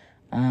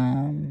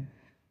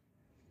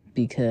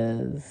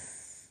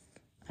 because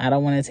I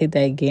don't want to take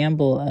that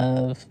gamble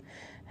of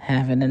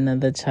having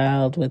another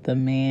child with a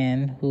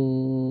man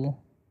who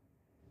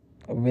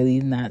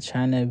really not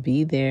trying to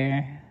be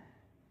there.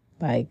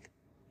 Like,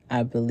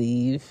 I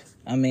believe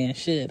a man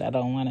should. I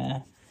don't want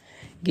to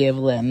give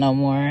no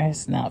more.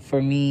 It's not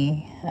for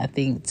me. I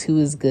think 2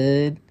 is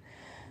good.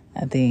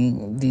 I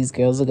think these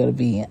girls are going to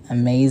be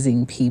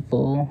amazing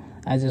people.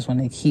 I just want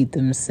to keep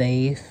them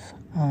safe.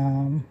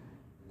 I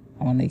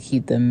want to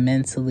keep them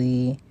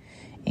mentally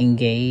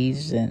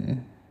engaged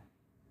and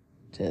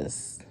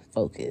just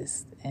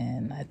focused.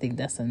 And I think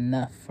that's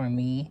enough for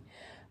me.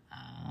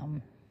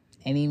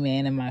 Any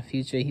man in my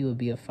future, he would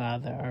be a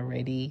father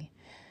already.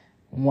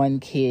 1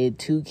 kid,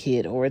 2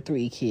 kid, or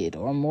 3 kid,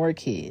 or more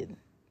kid.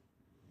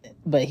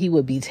 But he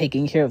would be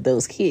taking care of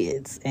those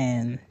kids.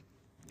 And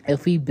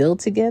if we build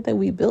together,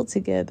 we build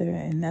together.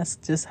 And that's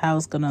just how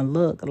it's going to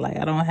look. Like,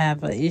 I don't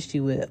have an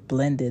issue with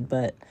blended,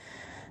 but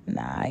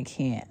nah, I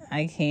can't.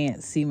 I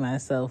can't see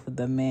myself with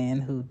a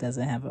man who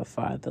doesn't have a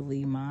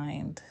fatherly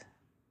mind.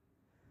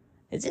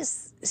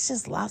 It's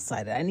just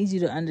lopsided. I need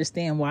you to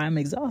understand why I'm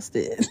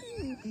exhausted.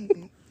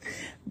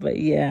 But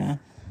yeah,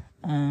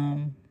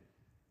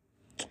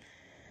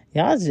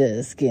 y'all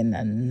just getting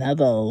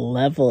another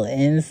level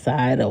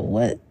inside of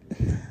what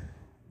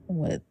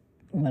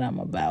I'm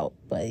about.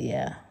 But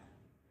yeah,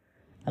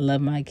 I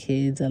love my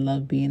kids. I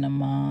love being a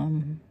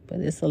mom, but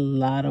it's a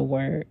lot of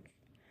work.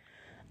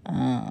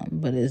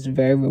 But it's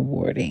very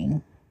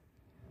rewarding.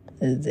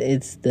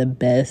 It's the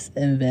best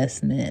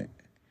investment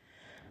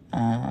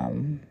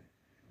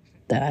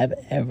that I've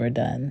ever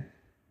done,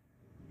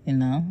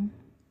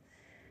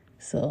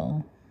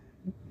 So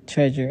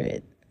treasure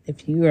it.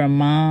 If you are a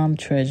mom,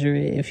 treasure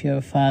it. If you're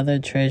a father,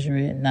 treasure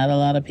it. Not a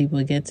lot of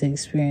people get to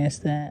experience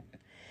that.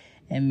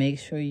 And make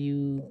sure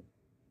you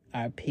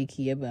are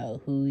picky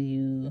about who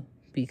you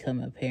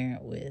become a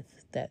parent with.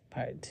 That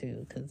part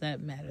too, because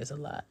that matters a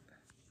lot.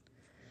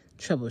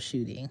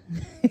 Troubleshooting.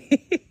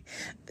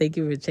 Thank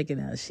you for checking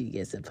out She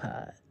Gets It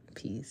Pod.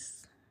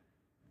 Peace.